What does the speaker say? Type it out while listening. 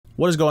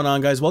What is going on,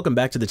 guys? Welcome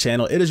back to the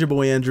channel. It is your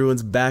boy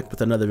Andruins back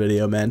with another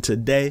video, man.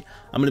 Today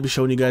I'm going to be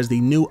showing you guys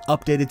the new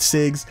updated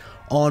SIGs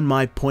on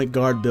my point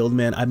guard build,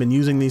 man. I've been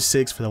using these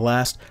SIGs for the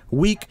last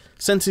week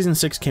since season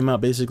 6 came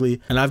out, basically,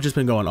 and I've just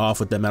been going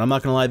off with them, man. I'm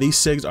not gonna lie, these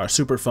SIGs are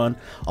super fun.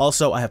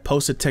 Also, I have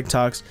posted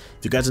TikToks.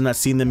 If you guys have not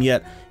seen them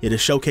yet, it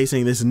is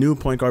showcasing this new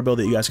point guard build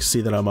that you guys can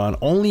see that I'm on.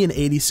 Only an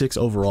 86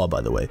 overall,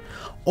 by the way.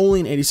 Only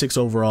an 86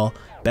 overall.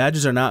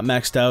 Badges are not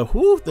maxed out.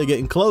 Whew, they're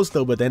getting close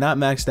though, but they're not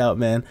maxed out,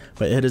 man.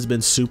 But it has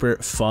been super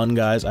fun,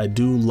 guys. I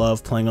do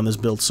love playing on this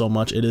build so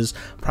much. It is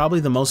probably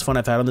the most fun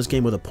I've had on this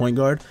game with a point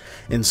guard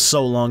in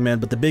so long, man.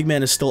 But the big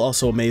man is still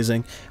also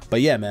amazing.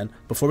 But yeah, man,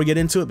 before we get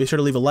into it, be sure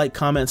to leave a like,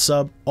 comment,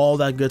 sub, all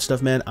that good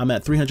stuff, man. I'm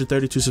at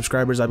 332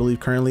 subscribers, I believe,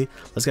 currently.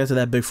 Let's get to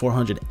that big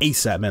 400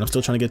 ASAP, man. I'm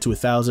still trying to get to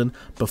 1,000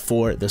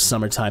 before the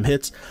summertime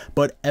hits.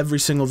 But every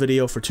single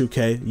video for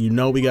 2K, you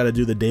know we got to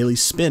do the daily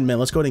spin, man.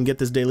 Let's go ahead and get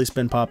this daily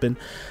spin popping.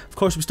 Of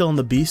course, we're still on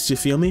the beast, you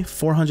feel me?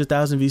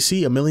 400,000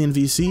 VC, a million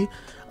VC,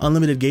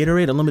 unlimited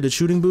Gatorade, unlimited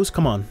shooting boost.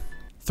 Come on.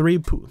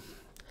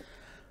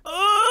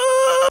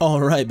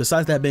 Alright,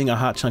 besides that being a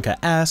hot chunk of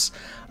ass,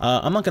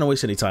 I'm not going to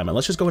waste any time, man.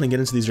 Let's just go ahead and get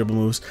into these dribble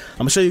moves. I'm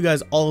going to show you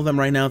guys all of them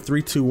right now.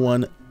 3, 2,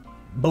 1.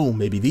 Boom,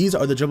 baby. These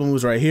are the dribble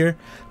moves right here.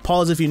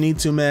 Pause if you need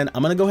to, man.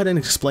 I'm going to go ahead and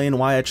explain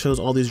why I chose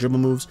all these dribble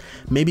moves.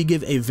 Maybe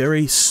give a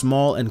very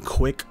small and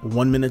quick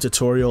 1-minute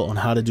tutorial on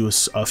how to do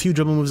a few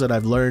dribble moves that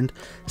I've learned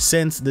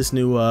since this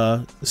new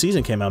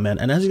season came out, man.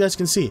 And as you guys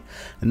can see,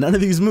 none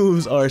of these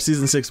moves are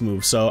season 6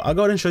 moves. So I'll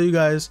go ahead and show you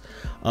guys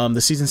the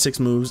season 6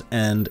 moves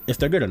and if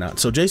they're good or not.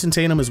 So Jason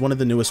Tatum is one of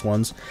the newest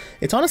ones.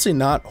 It's honestly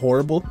not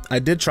horrible. I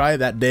did try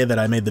that day that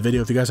I made the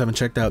video. If you guys haven't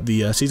checked out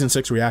the season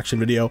 6 reaction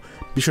video,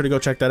 be sure to go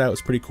check that out.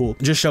 It's pretty cool.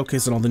 Just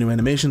showcasing all the new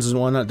animations and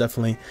whatnot.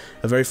 Definitely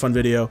a very fun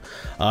video.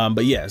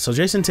 But yeah, so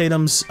Jason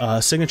Tatum's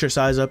signature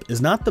size up is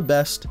not the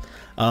best.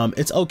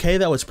 It's okay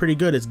though, it's pretty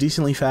good, it's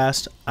decently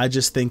fast. I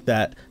just think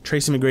that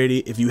Tracy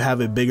McGrady, if you have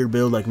a bigger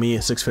build like me, a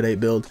 6'8"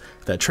 build,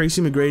 that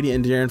Tracy McGrady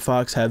and De'Aaron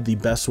Fox have the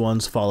best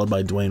ones, followed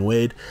by Dwayne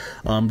Wade.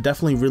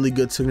 Definitely really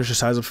good signature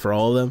size ups for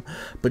all of them.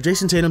 But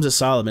Jason Tatum's a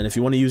solid, man. If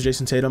you want to use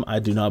Jason Tatum, I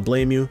do not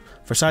blame you.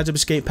 For size up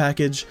escape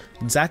package,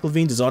 Zach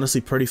LaVine's is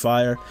honestly pretty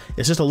fire.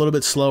 It's just a little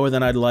bit slower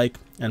than I'd like,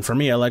 and for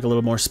me, I like a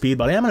little more speed,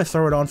 but I am going to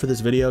throw it on for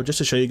this video just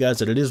to show you guys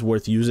that it is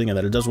worth using and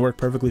that it does work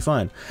perfectly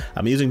fine.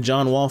 I'm using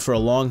John Wall for a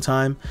long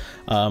time.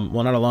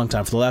 Well, not a long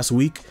time, for the last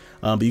week.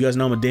 But you guys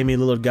know I'm a Damian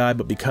Lillard guy,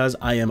 but because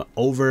I am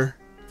over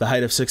the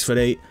height of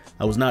 6'8",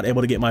 I was not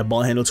able to get my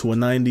ball handle to a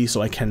 90,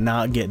 so I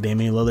cannot get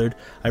Damian Lillard.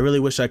 I really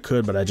wish I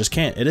could, but I just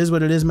can't. It is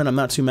what it is, man. I'm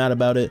not too mad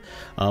about it.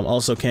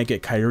 Also can't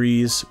get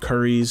Kyrie's,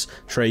 Curry's,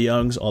 Trae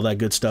Young's, all that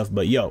good stuff.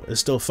 But yo,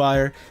 it's still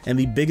fire. And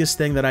the biggest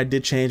thing that I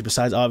did change,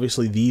 besides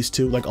obviously these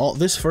two, like all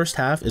this first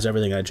half is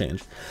everything I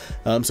changed.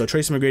 So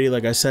Tracy McGrady,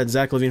 like I said,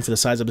 Zach LaVine for the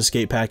size up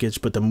escape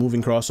package, but the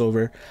moving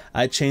crossover,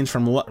 I changed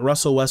from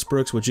Russell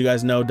Westbrook's, which you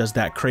guys know does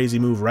that crazy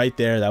move right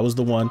there. That was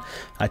the one.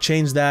 I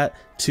changed that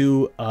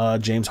to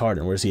James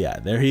Harden. Where's he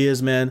at? There he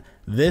is, man.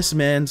 This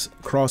man's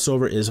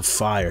crossover is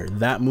fire.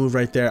 That move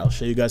right there, I'll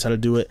show you guys how to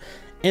do it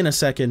in a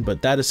second,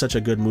 but that is such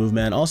a good move,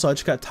 man. Also, I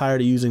just got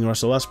tired of using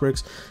Russell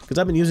Westbrook's because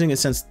I've been using it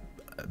since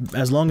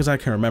as long as I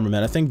can remember,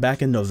 man. I think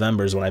back in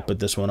November is when I put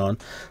this one on,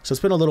 so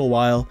it's been a little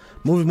while.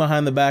 Moving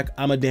behind the back,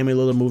 I'm a Damian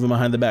Lillard moving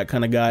behind the back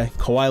kind of guy.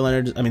 Kawhi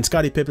Leonard, I mean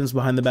Scottie Pippen's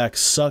behind the back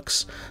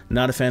sucks.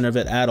 Not a fan of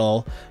it at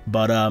all,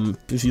 but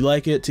if you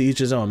like it, to each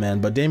his own,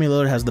 man. But Damian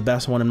Lillard has the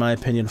best one in my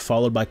opinion,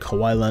 followed by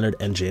Kawhi Leonard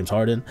and James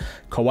Harden.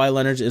 Kawhi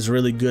Leonard is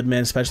really good,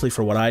 man, especially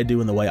for what I do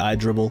and the way I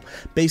dribble.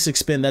 Basic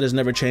spin, that is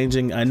never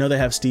changing. I know they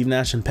have Steve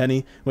Nash and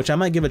Penny, which I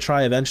might give a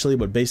try eventually,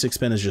 but basic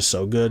spin is just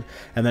so good.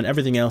 And then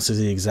everything else is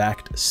the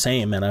exact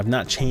same, man. I've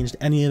not changed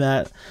any of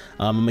that.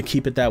 I'm gonna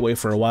keep it that way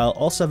for a while.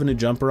 Also have a new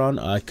jumper on.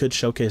 I could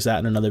showcase that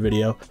in another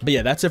video. But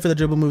yeah, that's it for the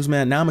dribble moves,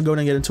 man. Now I'm gonna go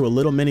and get into a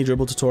little mini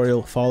dribble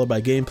tutorial followed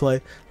by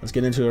gameplay. Let's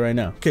get into it right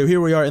now. Okay,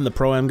 here we are in the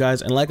Pro-Am,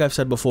 guys. And like I've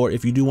said before,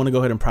 if you do want to go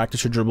ahead and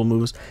practice your dribble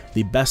moves,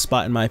 the best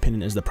spot in my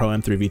opinion is the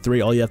Pro-Am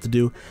 3v3. All you have to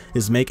do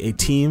is make a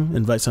team,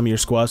 invite some of your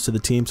squads to the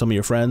team, some of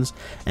your friends,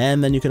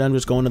 and then you can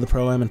just go into the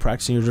Pro-Am and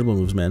practicing your dribble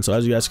moves, man. So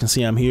as you guys can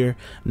see, I'm here.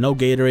 No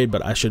Gatorade,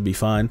 but I should be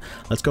fine.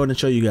 Let's go ahead and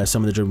show you guys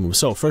some of the dribble moves.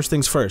 So first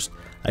things first,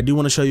 I do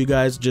want to show you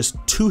guys just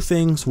two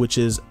things, which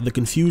is the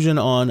confusion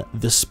on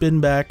the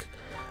Spinback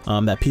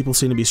that people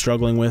seem to be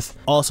struggling with.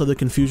 Also the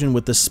confusion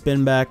with the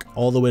Spinback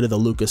all the way to the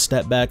Lucas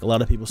step back. A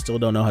lot of people still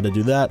don't know how to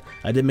do that.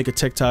 I did make a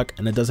TikTok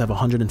and it does have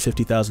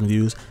 150,000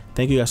 views.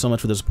 Thank you guys so much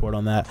for the support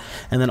on that.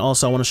 And then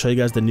also I want to show you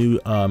guys the new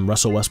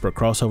Russell Westbrook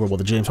crossover, well,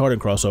 the James Harden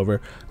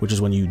crossover, which is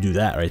when you do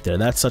that right there.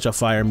 That's such a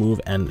fire move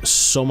and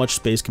so much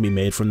space can be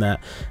made from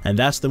that. And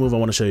that's the move I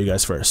want to show you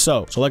guys first.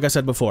 So like I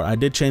said before, I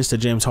did change to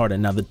James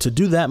Harden. Now to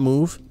do that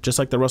move, just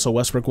like the Russell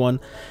Westbrook one,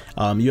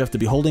 you have to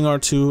be holding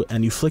R2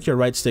 and you flick your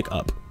right stick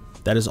up.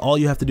 That is all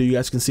you have to do. You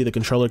guys can see the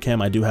controller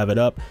cam. I do have it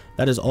up.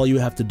 That is all you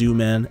have to do,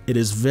 man. It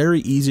is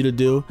very easy to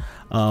do.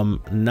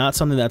 Not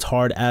something that's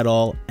hard at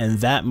all. And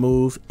that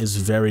move is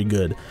very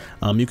good.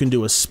 You can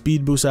do a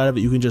speed boost out of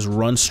it. You can just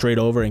run straight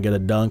over and get a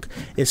dunk.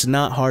 It's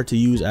not hard to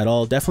use at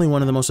all. Definitely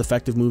one of the most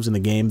effective moves in the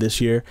game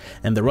this year.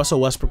 And the Russell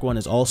Westbrook one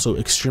is also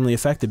extremely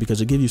effective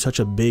because it gives you such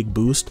a big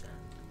boost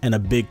and a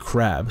big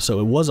crab. So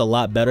it was a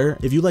lot better.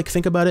 If you like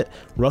think about it,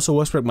 Russell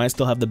Westbrook might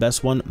still have the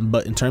best one,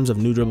 but in terms of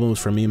new dribble moves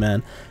for me,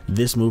 man,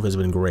 this move has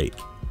been great.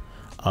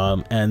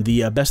 And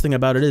the best thing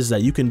about it is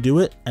that you can do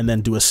it and then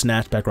do a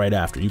snatchback right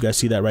after. You guys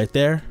see that right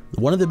there?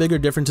 One of the bigger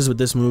differences with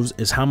this move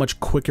is how much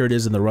quicker it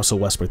is than the Russell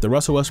Westbrook. The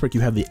Russell Westbrook,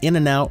 you have the in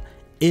and out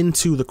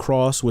into the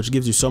cross, which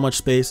gives you so much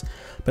space,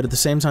 but at the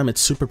same time,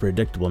 it's super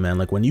predictable, man.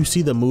 Like when you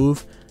see the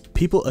move,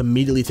 people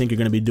immediately think you're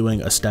going to be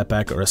doing a step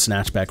back or a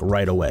snatch back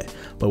right away.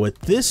 But with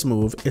this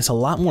move, it's a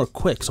lot more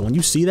quick. So when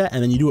you see that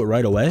and then you do it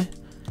right away,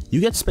 you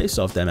get space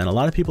off that, man. A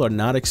lot of people are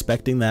not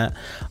expecting that.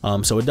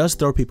 So it does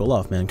throw people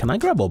off, man. Can I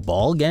grab a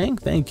ball, gang?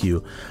 Thank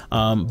you.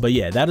 But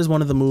yeah, that is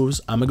one of the moves.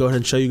 I'm going to go ahead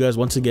and show you guys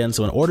once again.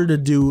 So in order to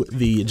do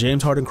the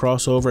James Harden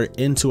crossover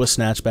into a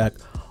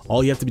snatchback,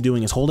 all you have to be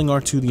doing is holding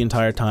R2 the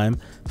entire time,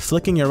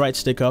 flicking your right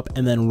stick up,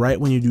 and then right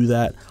when you do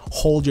that,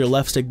 hold your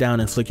left stick down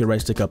and flick your right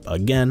stick up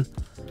again.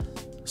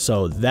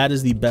 So that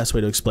is the best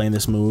way to explain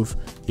this move.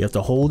 You have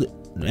to hold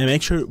and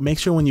make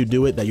sure when you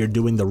do it that you're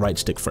doing the right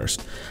stick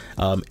first.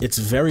 It's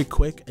very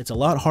quick. It's a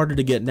lot harder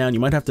to get down. You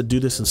might have to do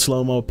this in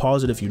slow-mo.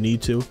 Pause it if you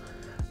need to.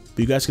 But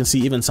you guys can see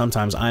even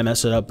sometimes I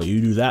mess it up, but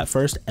you do that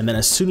first, and then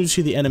as soon as you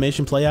see the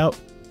animation play out,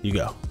 you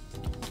go.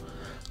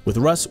 With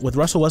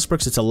Russell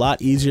Westbrook's, it's a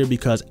lot easier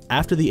because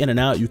after the in and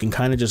out, you can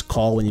kind of just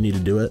call when you need to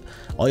do it.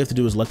 All you have to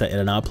do is let that in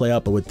and out play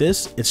out. But with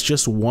this, it's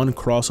just one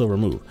crossover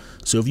move.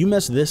 So if you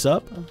mess this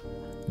up,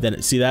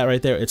 then see that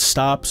right there, it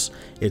stops.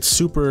 It's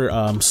super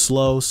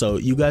slow, so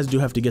you guys do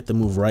have to get the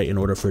move right in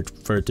order for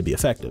it to be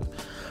effective.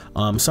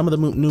 Some of the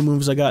new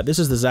moves I got, this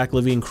is the Zach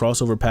LaVine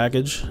crossover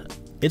package.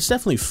 It's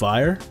definitely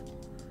fire.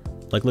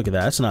 Like, look at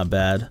that, it's not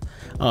bad.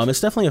 It's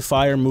definitely a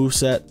fire move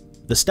set.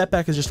 The step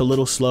back is just a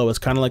little slow. It's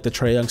kind of like the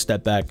Trae Young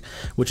step back,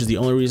 which is the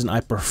only reason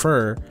I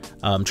prefer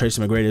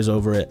Tracy McGrady's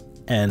over it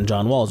and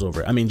John Wall's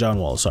over it. I mean, John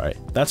Wall, sorry.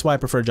 That's why I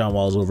prefer John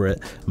Wall's over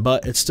it,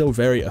 but it's still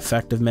very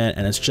effective, man,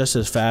 and it's just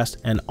as fast,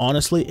 and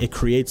honestly, it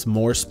creates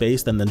more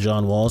space than the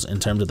John Wall's in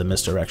terms of the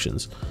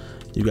misdirections.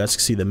 You guys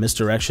can see the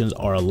misdirections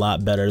are a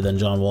lot better than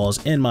John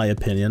Wall's in my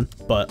opinion,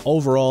 but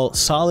overall,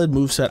 solid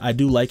moveset. I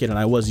do like it, and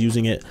I was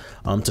using it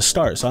to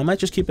start, so I might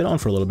just keep it on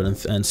for a little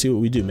bit and see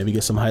what we do. Maybe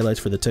get some highlights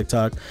for the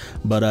TikTok,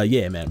 but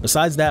yeah, man,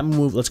 besides that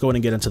move, let's go ahead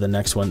and get into the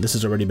next one. This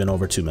has already been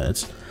over 2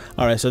 minutes.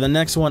 All right, so the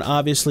next one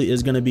obviously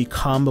is going to be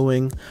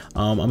comboing.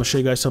 I'm going to show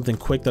you guys something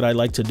quick that I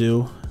like to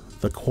do.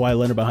 The Kawhi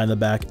Leonard behind the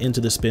back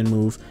into the spin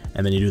move,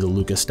 and then you do the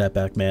Luka step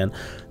back, man.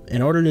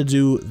 In order to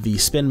do the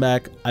spin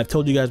back, I've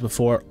told you guys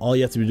before, all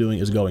you have to be doing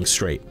is going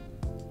straight.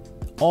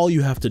 All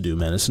you have to do,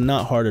 man. It's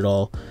not hard at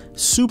all.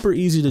 Super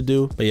easy to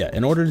do. But yeah,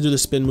 in order to do the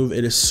spin move,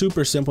 it is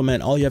super simple,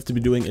 man. All you have to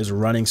be doing is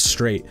running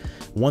straight.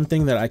 One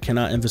thing that I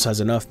cannot emphasize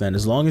enough, man,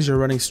 as long as you're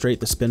running straight,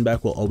 the spin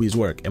back will always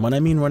work. And when I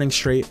mean running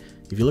straight,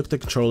 if you look at the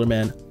controller,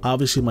 man,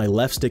 obviously my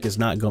left stick is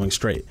not going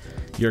straight.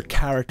 Your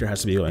character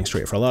has to be going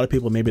straight. For a lot of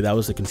people, maybe that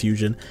was the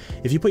confusion.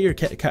 If you put your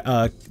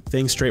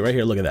thing straight right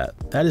here, look at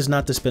that. That is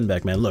not the spin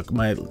back, man. Look,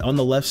 on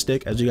the left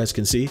stick, as you guys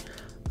can see,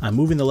 I'm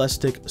moving the left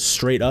stick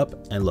straight up,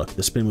 and look,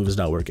 the spin move is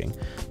not working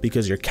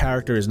because your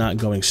character is not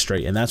going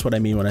straight. And that's what I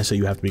mean when I say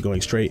you have to be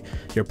going straight.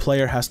 Your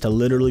player has to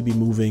literally be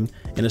moving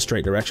in a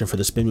straight direction for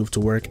the spin move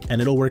to work,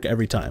 and it'll work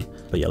every time.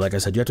 But yeah, like I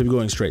said, you have to be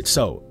going straight.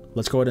 So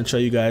let's go ahead and show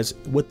you guys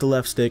with the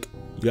left stick.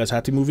 You guys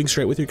have to be moving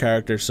straight with your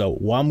character. So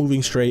while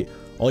moving straight,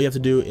 all you have to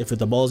do, if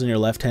the ball's in your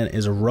left hand,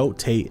 is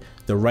rotate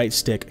the right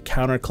stick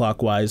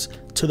counterclockwise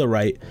to the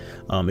right.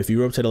 If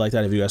you rotate it like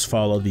that, if you guys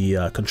follow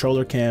the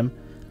controller cam,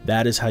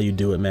 that is how you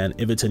do it, man,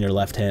 if it's in your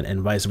left hand,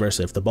 and vice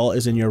versa. If the ball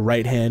is in your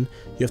right hand,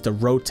 you have to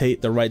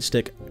rotate the right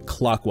stick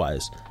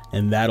clockwise,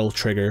 and that'll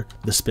trigger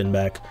the spin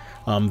back.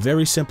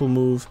 Very simple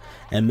move.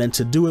 And then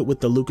to do it with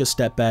the Luka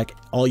step back,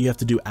 all you have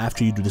to do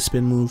after you do the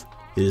spin move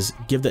is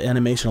give the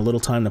animation a little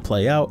time to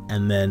play out,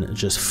 and then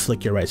just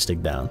flick your right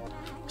stick down.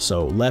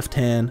 So left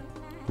hand,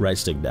 right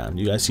stick down.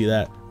 You guys see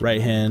that?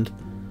 Right hand,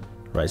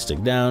 right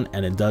stick down,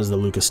 and it does the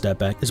Luka step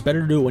back. It's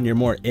better to do it when you're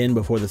more in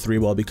before the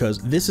 3-ball,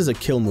 because this is a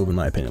kill move in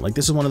my opinion. Like,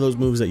 this is one of those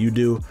moves that you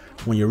do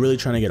when you're really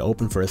trying to get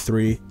open for a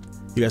 3.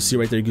 You guys see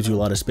right there, it gives you a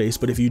lot of space.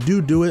 But if you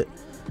do it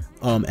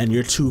and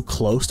you're too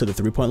close to the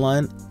 3-point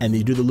line and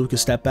you do the Luka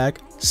step back,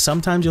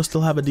 sometimes you'll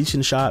still have a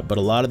decent shot, but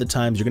a lot of the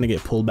times you're gonna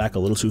get pulled back a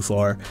little too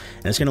far,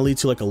 and it's gonna lead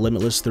to like a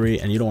limitless 3,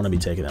 and you don't want to be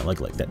taking that like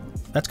that.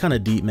 That's kind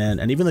of deep, man.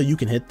 And even though you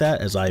can hit that,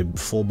 as I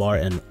full bar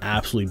and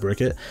absolutely brick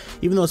it,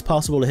 even though it's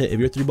possible to hit, if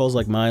your 3-ball's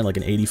like mine, like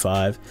an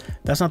 85,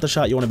 that's not the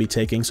shot you want to be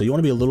taking. So you want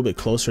to be a little bit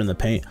closer in the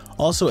paint.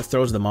 Also, it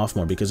throws them off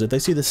more, because if they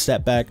see the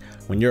step back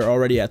when you're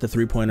already at the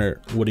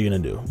 3-pointer, what are you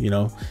gonna do? You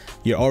know,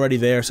 you're already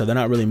there, so they're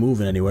not really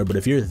moving anywhere. But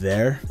if you're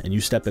there and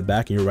you step it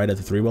back and you're right at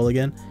the 3-ball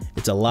again,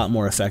 it's a lot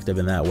more effective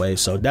in that way.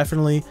 So So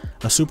definitely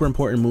a super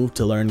important move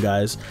to learn,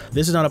 guys.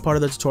 This is not a part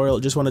of the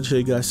tutorial, just wanted to show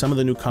you guys some of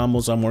the new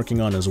combos I'm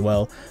working on as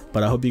well,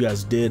 but I hope you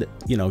guys did,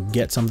 you know,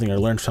 get something or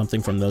learn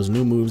something from those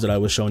new moves that I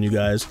was showing you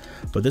guys.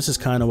 But this is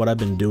kind of what I've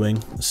been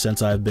doing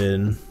since I've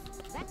been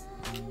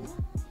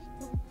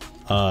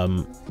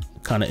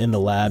kind of in the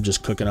lab,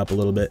 just cooking up a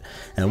little bit.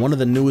 And one of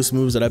the newest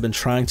moves that I've been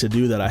trying to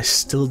do that I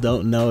still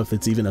don't know if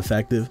it's even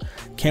effective,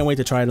 can't wait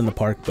to try it in the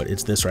park, but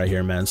it's this right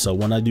here, man. So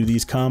when I do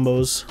these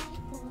combos,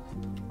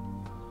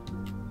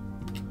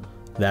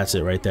 that's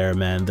it right there,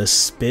 man. The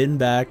spin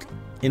back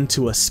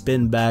into a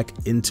spin back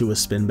into a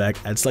spin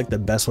back. That's like the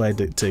best way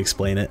to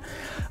explain it.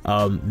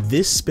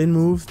 This spin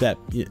move that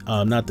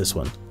not this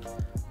one.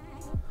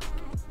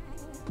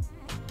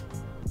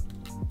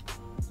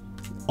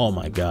 Oh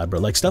my god, bro,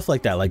 like stuff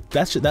like that, like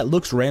that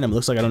looks random. It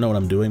looks like I don't know what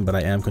I'm doing, but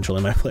I am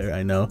controlling my player,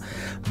 I know.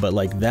 But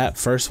like that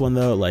first one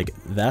though, like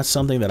that's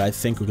something that I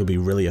think could be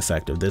really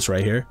effective. This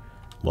right here,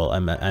 well, I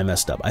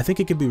messed up. I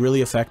think it could be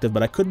really effective,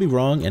 but I could be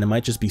wrong, and it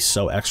might just be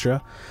so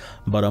extra.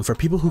 But for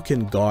people who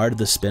can guard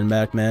the spin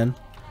back, man,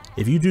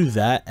 if you do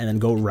that and then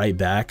go right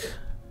back,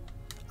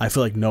 I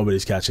feel like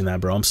nobody's catching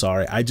that, bro. I'm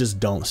sorry, I just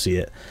don't see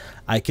it.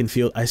 I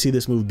see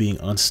this move being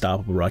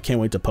unstoppable, bro. I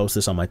can't wait to post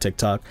this on my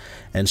TikTok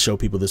and show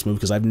people this move,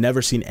 because I've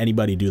never seen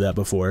anybody do that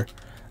before.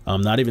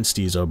 Not even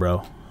Steezo,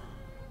 bro.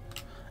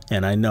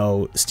 And I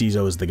know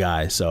Steezo is the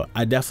guy, so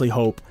I definitely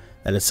hope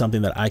that it's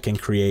something that I can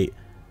create,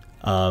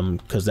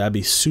 because that'd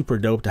be super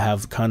dope to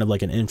have kind of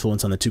like an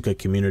influence on the 2K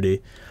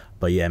community.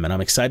 But yeah, man, I'm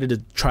excited to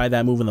try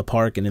that move in the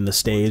park and in the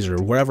stage or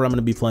wherever I'm going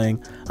to be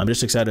playing. I'm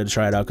just excited to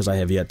try it out because I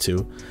have yet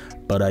to.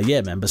 But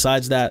yeah, man,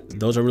 besides that,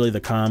 those are really the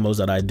combos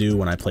that I do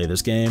when I play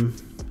this game.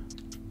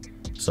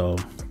 So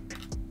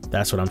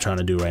that's what I'm trying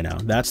to do right now.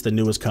 That's the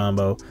newest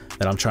combo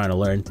that I'm trying to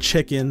learn.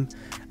 Chicken.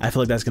 I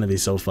feel like that's going to be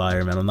so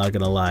fire, man. I'm not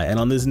going to lie.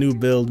 And on this new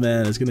build,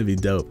 man, it's going to be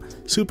dope.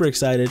 Super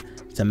excited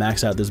to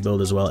max out this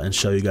build as well and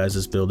show you guys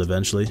this build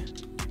eventually,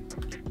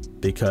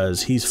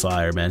 because he's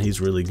fire, man.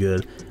 He's really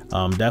good.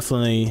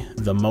 Definitely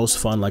the most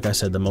fun, like I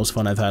said, the most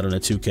fun I've had on a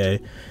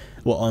 2K.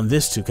 Well, on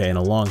this 2K in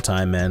a long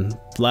time, man.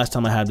 Last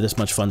time I had this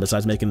much fun,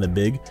 besides making the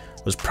big,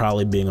 was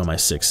probably being on my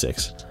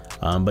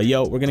 6.6. But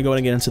yo, we're gonna go ahead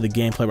and get into the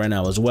gameplay right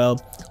now as well.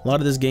 A lot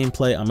of this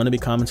gameplay I'm gonna be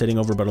commentating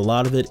over, but a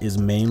lot of it is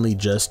mainly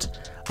just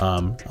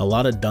a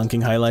lot of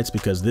dunking highlights,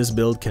 because this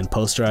build can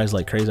posterize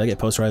like crazy. I get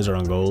posterizer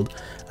on gold.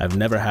 I've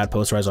never had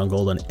posterize on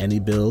gold on any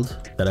build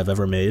that I've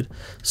ever made,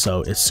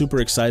 so it's super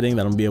exciting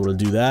that I'm gonna be able to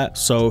do that.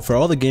 So for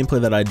all the gameplay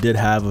that I did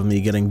have of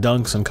me getting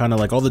dunks and kind of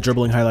like all the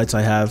dribbling highlights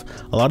I have,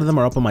 a lot of them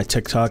are up on my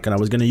TikTok, and I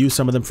was gonna use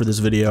some of them for this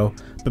video,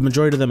 but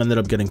majority of them ended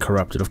up getting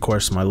corrupted, of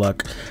course, my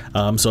luck.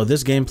 So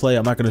this gameplay,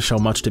 I'm not gonna show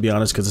much, to be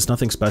honest, because it's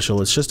nothing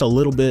special. It's just a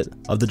little bit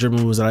of the dribble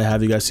moves that I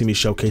have. You guys see me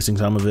showcasing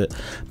some of it,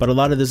 but a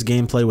lot of this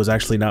gameplay was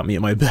actually not me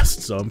at my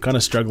best, so I'm kind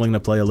of struggling to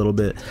play a little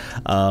bit.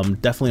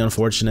 Definitely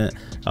unfortunate.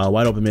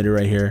 Wide open mid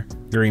right here,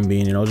 green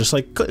bean, you know, just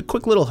like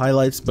quick little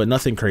highlights, but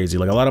nothing crazy.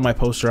 Like a lot of my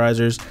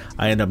posterizers,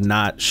 I end up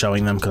not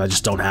showing them because I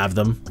just don't have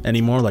them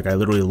anymore. Like I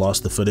literally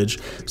lost the footage.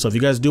 So if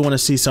you guys do want to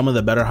see some of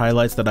the better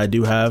highlights that I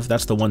do have,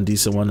 that's the one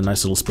decent one, a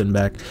nice little spin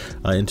back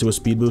into a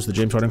speed boost, the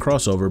James Harden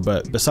crossover.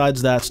 But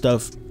besides that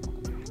stuff,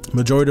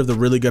 majority of the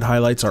really good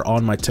highlights are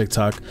on my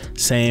TikTok,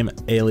 same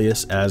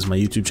alias as my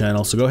YouTube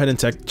channel, so go ahead and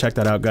check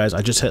that out, guys.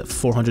 I just hit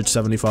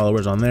 470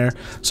 followers on there,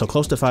 so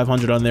close to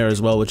 500 on there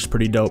as well, which is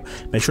pretty dope.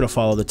 Make sure to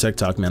follow the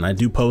TikTok, man. I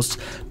do post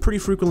pretty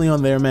frequently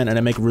on there, man, and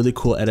I make really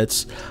cool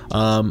edits.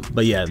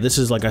 But yeah, this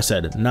is, like I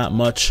said, not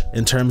much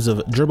in terms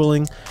of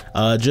dribbling,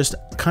 just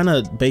kind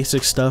of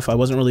basic stuff. I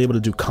wasn't really able to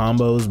do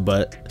combos,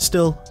 but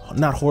still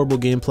not horrible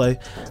gameplay.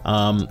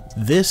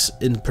 This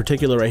in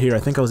particular right here, I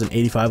think I was an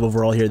 85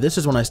 overall here. This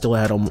is when I still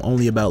had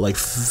only about like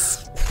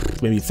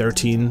maybe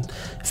 13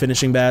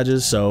 finishing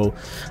badges, so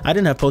I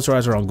didn't have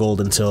posterizer on gold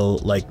until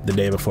like the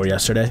day before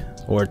yesterday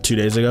or 2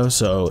 days ago,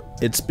 so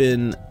it's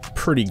been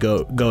pretty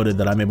goated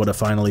that I'm able to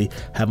finally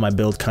have my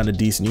build kind of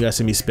decent. You guys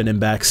see me spinning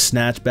back,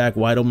 snatch back,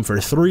 wide open for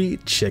 3,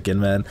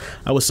 chicken, man.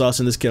 I was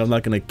saucing this kid, I'm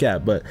not gonna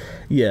cap, but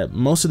yeah,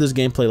 most of this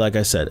gameplay, like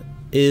I said,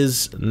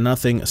 is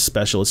nothing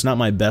special. It's not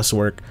my best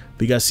work,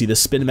 but you guys see the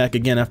spin back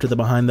again after the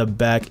behind the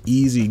back,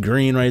 easy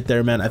green right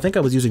there, man. I think I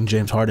was using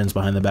James Harden's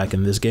behind the back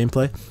in this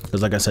gameplay,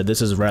 because like I said,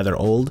 this is rather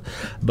old.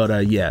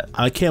 But yeah,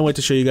 I can't wait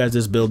to show you guys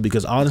this build,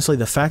 because honestly,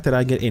 the fact that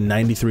I get a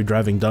 93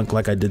 driving dunk,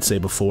 like I did say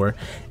before,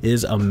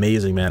 is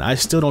amazing, man. I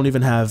still don't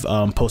even have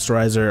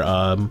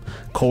posterizer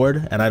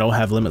cord, and I don't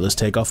have limitless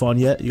takeoff on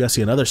yet. You guys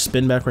see another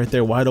spin back right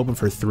there, wide open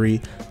for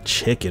 3,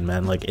 chicken,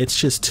 man. Like, it's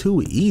just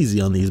too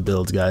easy on these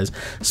builds, guys.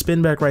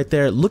 Spin back right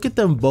there. Look at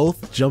them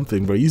both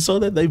jumping, bro. You saw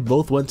that? They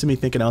both went to me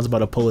thinking I was about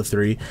to pull a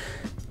 3.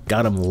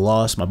 Got him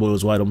lost. My boy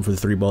was wide open for the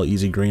 3-ball,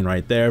 easy green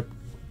right there.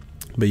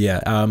 But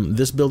yeah,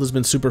 this build has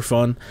been super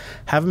fun.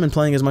 Haven't been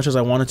playing as much as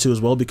I wanted to as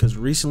well, because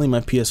recently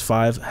my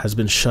PS5 has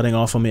been shutting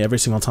off on me every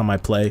single time I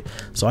play.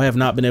 So I have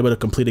not been able to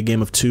complete a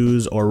game of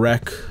 2s or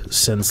rec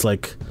since,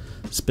 like,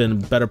 it's been a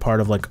better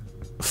part of like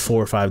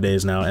 4 or 5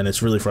 days now, and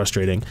it's really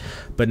frustrating.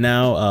 But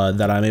now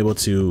that I'm able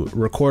to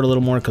record a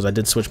little more, because I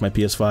did switch my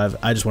PS5,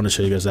 I just want to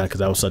show you guys that because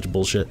that was such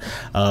bullshit.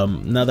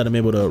 Now that I'm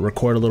able to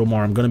record a little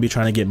more, I'm going to be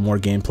trying to get more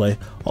gameplay.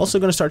 Also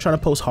going to start trying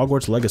to post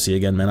Hogwarts Legacy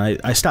again, man.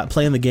 I stopped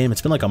playing the game.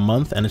 It's been like a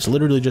month, and it's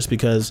literally just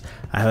because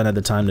I haven't had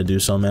the time to do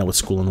so, man, with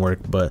school and work.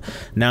 But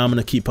now I'm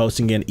going to keep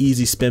posting again.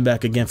 Easy spin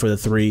back again for the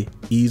 3.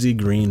 Easy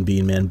green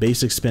bean, man.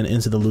 Basic spin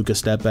into the Lucas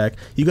step back.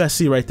 You guys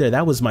see right there,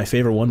 that was my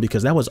favorite one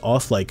because that was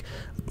off like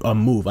a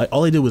move.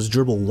 All I did was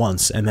dribble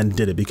once and then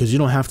did it, because you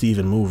don't have to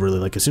even move really.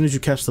 Like as soon as you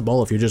catch the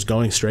ball, if you're just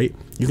going straight,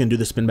 you can do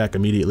the spin back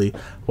immediately.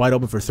 Wide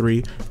open for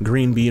 3.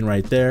 Green bean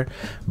right there.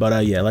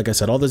 But yeah, like I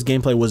said, all this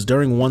gameplay was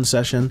during one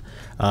session,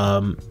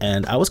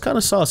 and I was kind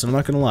of sauced, I'm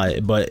not gonna lie,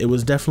 but it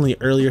was definitely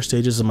earlier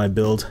stages of my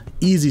build.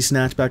 Easy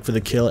snatchback for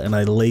the kill, and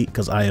I late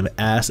because I am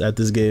ass at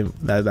this game.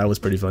 That was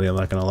pretty funny, I'm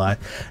not gonna lie.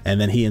 And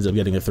then he ends up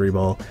getting a 3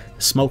 ball,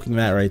 smoking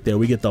that right there.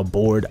 We get the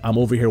board. I'm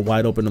over here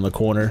wide open in the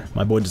corner.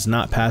 My boy does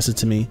not pass it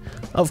to me.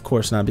 Of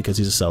course not, because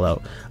he's a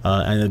sellout.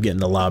 I end up getting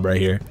the lob right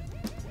here.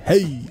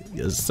 Hey,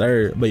 yes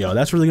sir. But yo,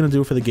 that's really gonna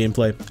do it for the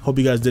gameplay. Hope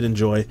you guys did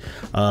enjoy.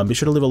 Be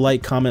sure to leave a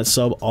like, comment,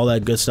 sub, all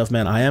that good stuff,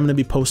 man. I am gonna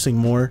be posting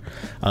more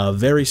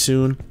very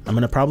soon. I'm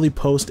gonna probably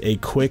post a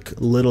quick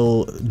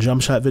little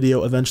jump shot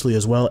video eventually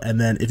as well. And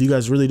then if you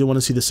guys really do want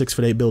to see the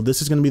 6'8" build,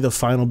 this is gonna be the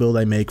final build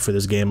I make for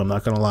this game. I'm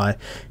not gonna lie,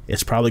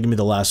 it's probably gonna be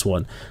the last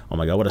one. Oh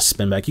my god, what a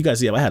spin back. You guys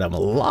see, I had him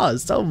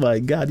lost. Oh my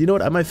god. You know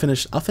what, I'll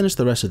finish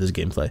the rest of this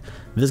gameplay.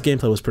 This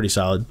gameplay was pretty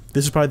solid.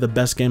 This is probably the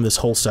best game this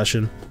whole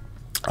session.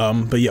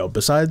 But yo,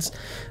 besides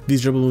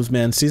these dribble moves,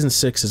 man, season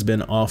 6 has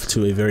been off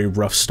to a very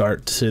rough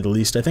start, to say the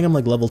least. I think I'm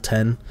like level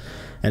 10,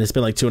 and it's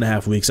been like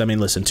 2.5 weeks. I mean,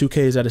 listen, 2K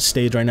is at a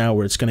stage right now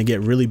where it's going to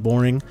get really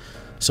boring.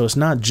 So it's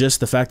not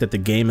just the fact that the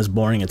game is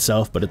boring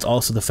itself, but it's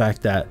also the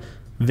fact that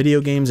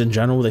video games in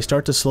general, they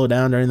start to slow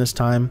down during this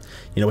time.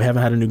 You know, we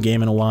haven't had a new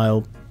game in a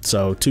while,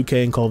 so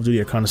 2K and Call of Duty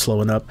are kind of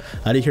slowing up.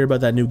 I did hear about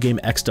that new game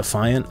X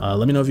Defiant.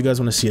 Let me know if you guys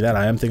want to see that.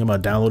 I am thinking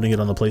about downloading it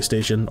on the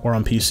PlayStation or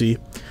on PC.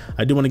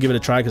 I do want to give it a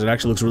try because it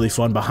actually looks really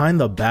fun. Behind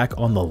the back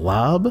on the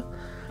lob,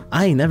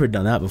 I ain't never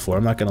done that before,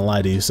 I'm not gonna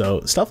lie to you.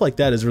 So stuff like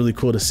that is really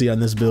cool to see on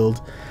this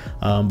build.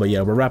 But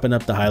yeah, we're wrapping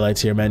up the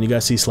highlights here, man. You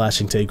guys see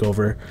slashing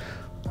takeover.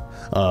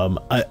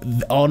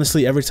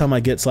 Honestly, every time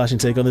I get slash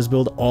and take on this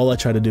build, all I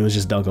try to do is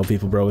just dunk on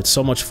people, bro. It's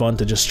so much fun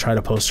to just try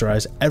to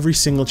posterize every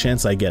single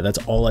chance I get. That's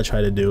all I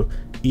try to do.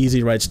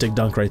 Easy right stick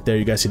dunk right there.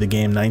 You guys see the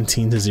game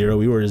 19-0.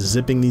 We were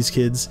zipping these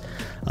kids.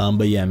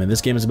 But yeah, man,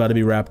 this game is about to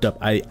be wrapped up.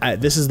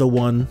 This is the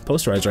one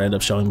posterizer I end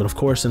up showing, but of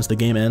course, since the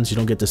game ends, you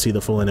don't get to see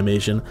the full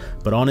animation.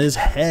 But on his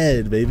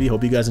head, baby.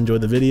 Hope you guys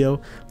enjoyed the video.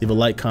 Leave a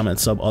like, comment,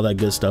 sub, all that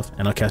good stuff,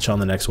 and I'll catch you on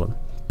the next one.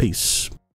 Peace.